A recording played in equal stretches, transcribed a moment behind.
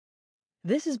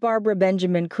This is Barbara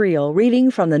Benjamin Creel reading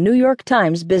from the New York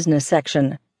Times business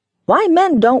section. Why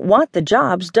Men Don't Want the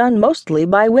Jobs Done Mostly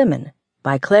by Women,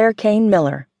 by Claire Cain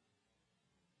Miller.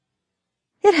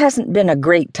 It hasn't been a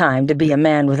great time to be a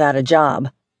man without a job.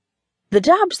 The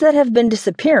jobs that have been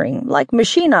disappearing, like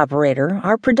machine operator,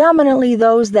 are predominantly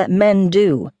those that men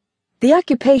do. The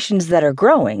occupations that are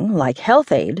growing, like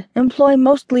health aide, employ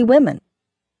mostly women.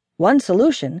 One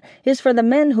solution is for the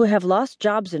men who have lost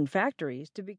jobs in factories to be